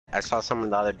I saw someone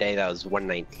the other day that was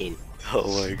 119. Oh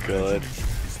my god.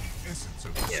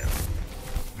 Yeah.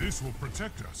 This will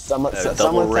protect us.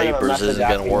 Double rapers isn't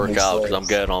gonna work out because I'm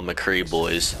getting on McCree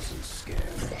boys.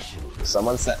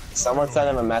 Someone sent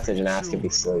him a message and asked if he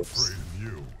sleeps.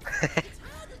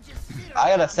 I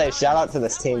gotta say, shout out to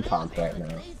this team comp right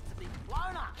now.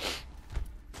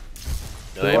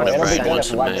 No, I'm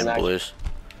Brain-Winston, man, boys.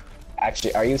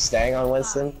 Actually, are you staying on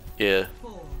Winston? Yeah.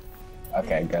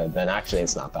 Okay, good. Then actually,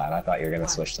 it's not bad. I thought you were gonna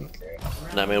switch to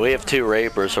McCree. I mean, we have 2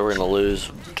 Reapers, so we're gonna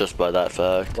lose just by that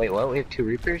fact. Wait, what? We have 2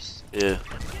 Reapers? Yeah.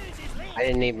 I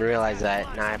didn't even realize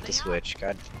that. Now I have to switch.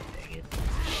 God dang it.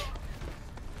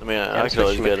 I mean, Yeah, I could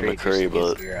always get a McCree,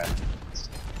 but... Your,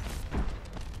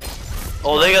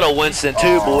 Oh, they got a Winston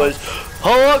too, boys.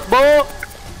 Hulk, bro!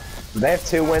 They have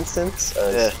 2 Winstons?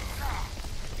 Yeah.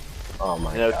 Oh my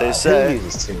god. You know what they say? Who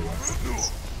uses 2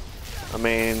 Winstons? I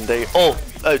mean, they... Oh,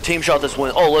 team shot this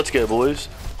win. Oh, let's go, boys.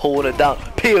 Holding it down.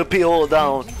 POP, hold it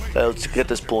down. Let's get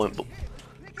this point.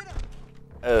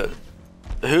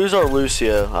 Who's our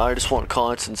Lucio? I just want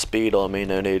constant speed on me,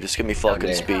 no need. Just give me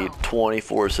fucking speed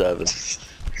 24/7.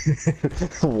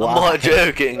 I'm not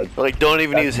joking. Like, don't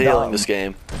even use healing this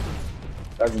game.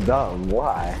 That's dumb.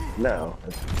 Why? No.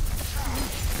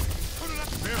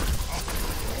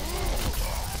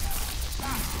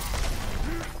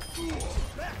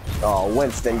 Oh,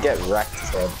 Winston, get wrecked,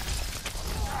 kid.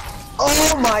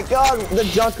 Oh my god, the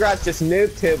Junkrat's just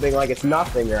noob tubing like it's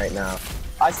nothing right now.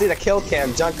 I see the kill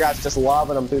cam, Junkrat's just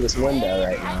lobbing him through this window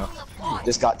right now.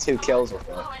 Just got 2 kills with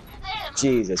it.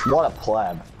 Jesus, what a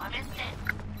pleb.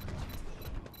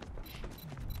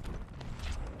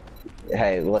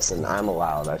 Hey, listen, I'm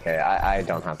allowed, okay? I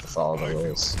don't have to follow the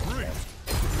rules.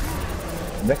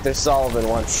 Victor Sullivan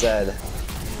once said,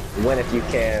 win if you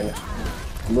can,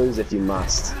 lose if you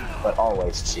must, but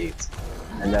always cheat.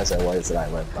 And those are words that I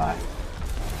live by.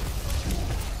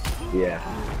 Yeah.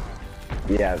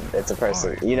 Yeah, it's a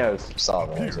person, you know who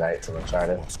Sullivan is, right? From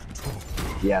Uncharted.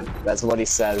 Yeah, that's what he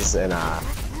says in,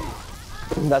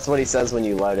 that's what he says when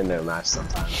you load into a match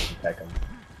sometimes. Pick him.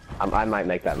 I might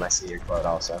make that my senior quote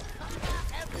also.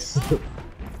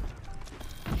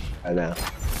 I know.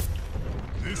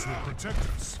 This will protect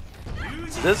us.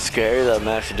 That's scary that I'm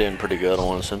actually doing pretty good on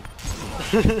Winston.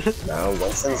 No,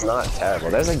 Winston's not terrible.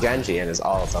 There's a Genji in his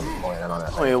ult on the point. I don't know.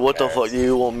 I mean, what the fuck do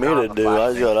you want me to do? I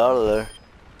just got out of there.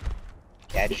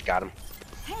 Yeah, I just got him.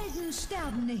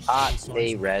 Ah,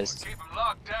 they res.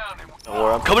 Don't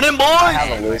worry, I'm coming in, boys! I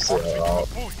have a Lucio ult.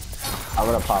 I'm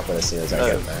gonna pop it as soon as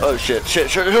I get there. Oh shit,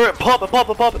 hurry up, pop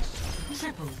it!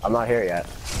 I'm not here yet.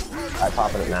 I'm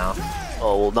popping it now.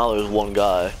 Oh, well now there's one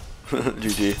guy.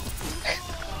 GG.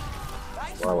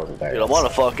 Well, I wasn't there. Dude, I'm on a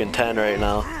fucking 10 right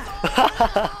now.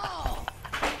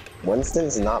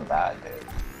 Winston's not bad, dude.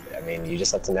 I mean, you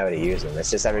just have to know how to use him.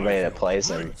 It's just everybody that plays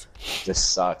him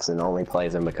just sucks and only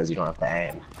plays him because you don't have to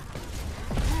aim.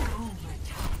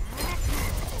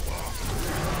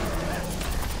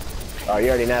 Oh, you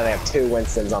already know they have 2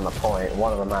 Winstons on the point.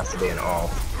 One of them has to be an ult.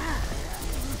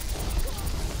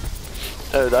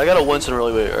 I got a Winston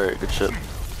really weird. Alright, good shit.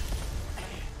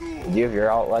 Do you have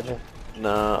your ult, Legend?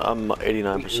 Nah, I'm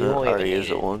 89%. I already used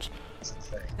it once.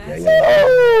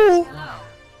 Yeah,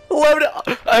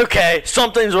 Okay,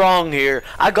 something's wrong here.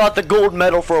 I got the gold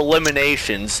medal for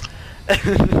eliminations.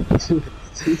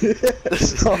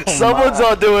 Someone's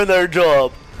not doing their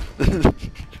job.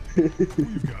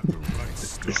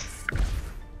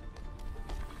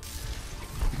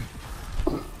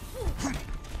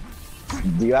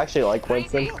 Do you actually like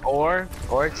Winston? Or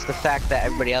it's the fact that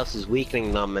everybody else is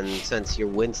weakening them, and since you're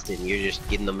Winston, you're just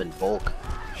getting them in bulk.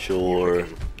 Sure.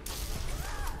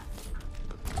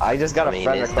 I just got a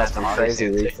friend request from Crazy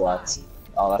obviously Reflex.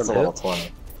 Oh, that's a level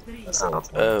 20. That's a level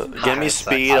 20. Give me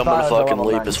speed. I'm gonna fucking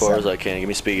leap as far as I can. Give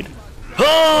me speed.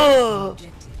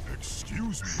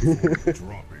 Excuse me for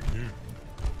dropping in.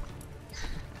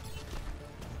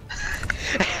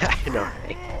 I know,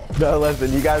 right? No,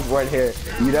 listen, you guys weren't here.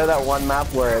 You know that one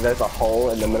map where there's a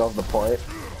hole in the middle of the point?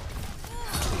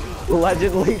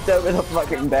 Legend leaped over the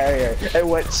fucking barrier and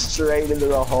went straight into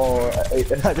the hole. I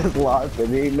just lost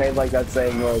him. He made like that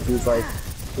same noise. He's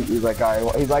like,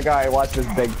 alright, watch this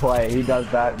big play. He does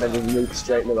that, then just leaps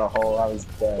straight into the hole. I was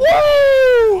dead.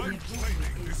 Woo!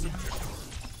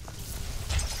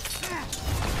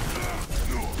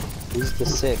 Who's the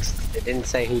 6th? It didn't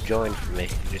say who joined for me.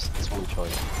 Just this one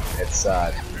joined. It's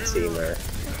Teamer.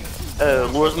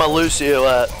 Where's my Lucio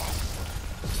at?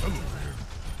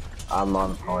 I'm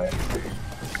on point.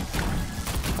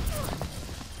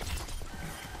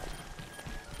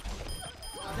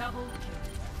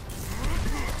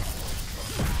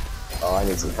 Oh, I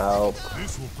need some help.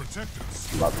 This will protect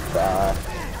us. Love that.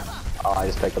 Oh, I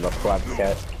just picked up a flip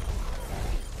kit.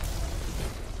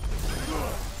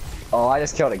 Oh, I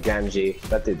just killed a Genji.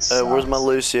 That dude sucks. Where's my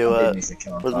Lucio That dude at? needs to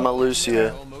kill him. Where's my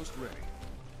Lucio? Almost ready.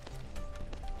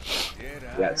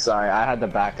 Yeah, sorry, I had to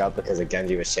back up because a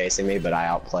Genji was chasing me, but I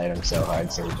outplayed him so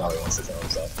hard, so he probably wants to kill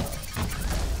himself.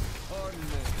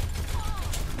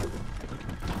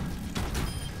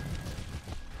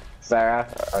 Farah,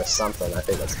 or something, I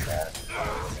think that's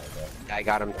Farah. I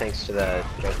got him thanks to the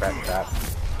Junkrat trap.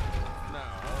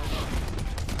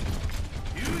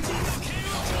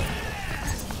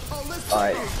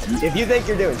 Alright, if you think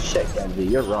you're doing shit, Genji,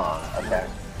 you're wrong, okay?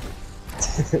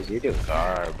 You do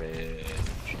garbage.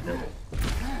 No.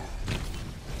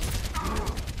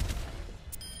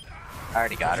 I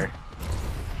already got her.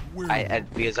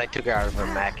 Because I took her out of her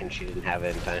mech and she didn't have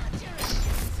it in time.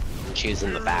 And she was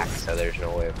in the back, so there's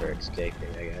no way of her escaping,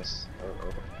 I guess. I don't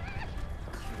know.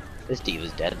 This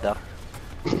D.Va's dead though.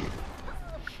 Well,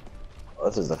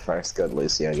 this is the first good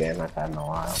Lucio game I've had in a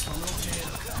while.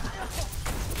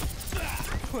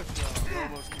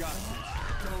 Almost got this.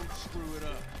 Don't screw it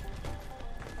up.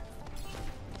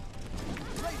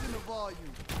 Raising the volume.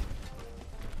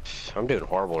 I'm doing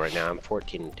horrible right now. I'm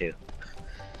 14-2.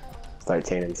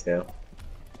 13-2.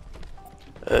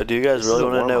 Do you guys really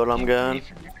want to know what I'm going?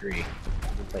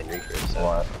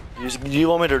 What? Do you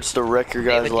want me to just to wreck your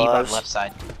guys' lives? Left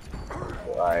side.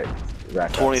 Alright,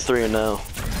 23-0.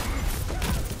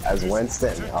 As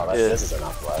Winston? Oh, Yeah. this is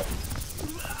enough left.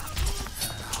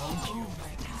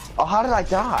 Oh, how did I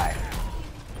die?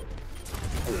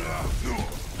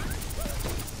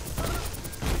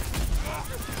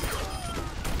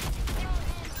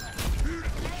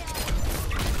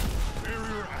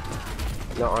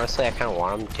 No, honestly, I kind of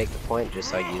want him to take the point just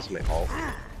so I use my ult.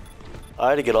 I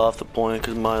had to get off the point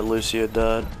because my Lucio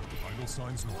died. Vital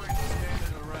signs normal.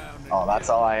 Oh, that's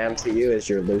all I am to you is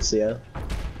your Lucio.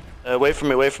 Wait for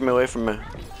me, wait for me, wait for me.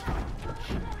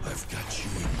 I've got you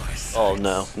in my sights. Oh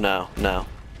no, no, no.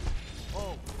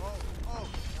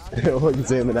 We're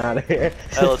zooming out of here.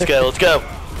 Hey, let's go, let's go.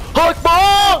 Hook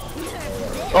ball!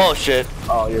 Oh shit.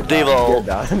 Oh, you're D.Va done. You're ult.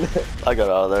 done. I got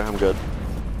out of there, I'm good.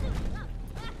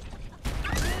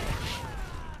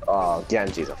 Oh,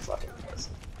 Genji's a fucking pussy.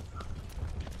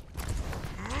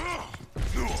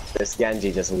 This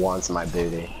Genji just wants my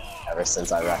booty. Ever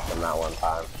since I wrecked him that one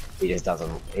time, he just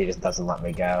doesn't let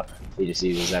me go. He just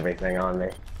uses everything on me.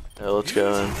 Yeah, let's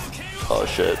go in. Oh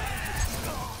shit.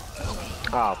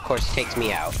 Oh, of course, he takes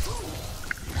me out.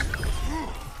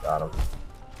 Got him.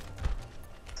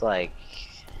 It's like,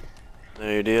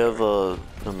 Hey, do you have never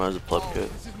mind, there's a pleb kit.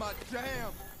 This is my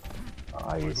jam. Oh,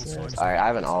 I use this. Alright, I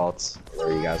have an ult.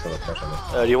 Where you guys want to push on me?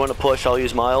 Do you want to push? I'll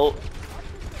use my ult.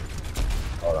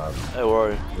 Hold on. Hey, where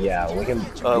are you? Yeah, we can.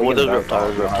 What is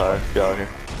Riptire? Riptire. Get out here.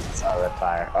 It's our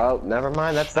Riptire. Oh, never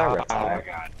mind. That's their oh my Riptire.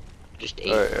 god. Just 8.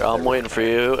 Alright, I'm waiting for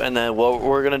you, and then what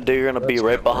we're gonna do, you're gonna be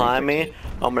right behind me.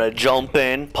 I'm gonna jump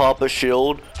in, pop a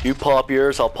shield, you pop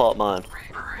yours, I'll pop mine.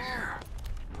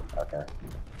 Okay.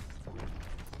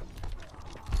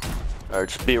 Alright,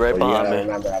 just be right Well, you behind gotta me.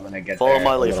 remember I'm gonna get Follow there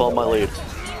my a lead, little follow my bit lead.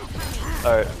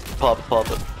 Alright, pop it, pop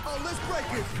it. Oh, let's break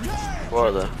it. Where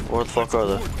are they? Where the fuck are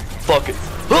they? Fuck it.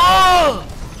 Ah!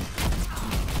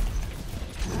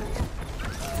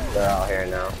 later. They're all here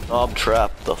now. Oh, I'm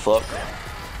trapped, the fuck?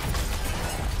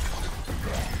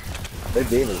 Their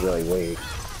D.Va's really weak.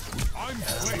 I'm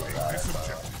claiming this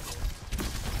objective.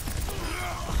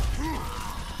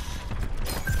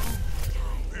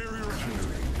 Barrier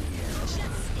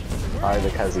activated. Probably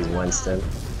because he's Winston.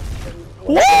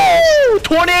 Woo!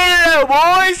 28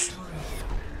 boys!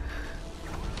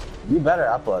 You better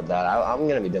upload that. I'm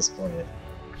gonna be disappointed.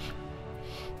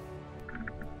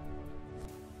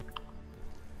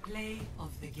 Play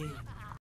of the game.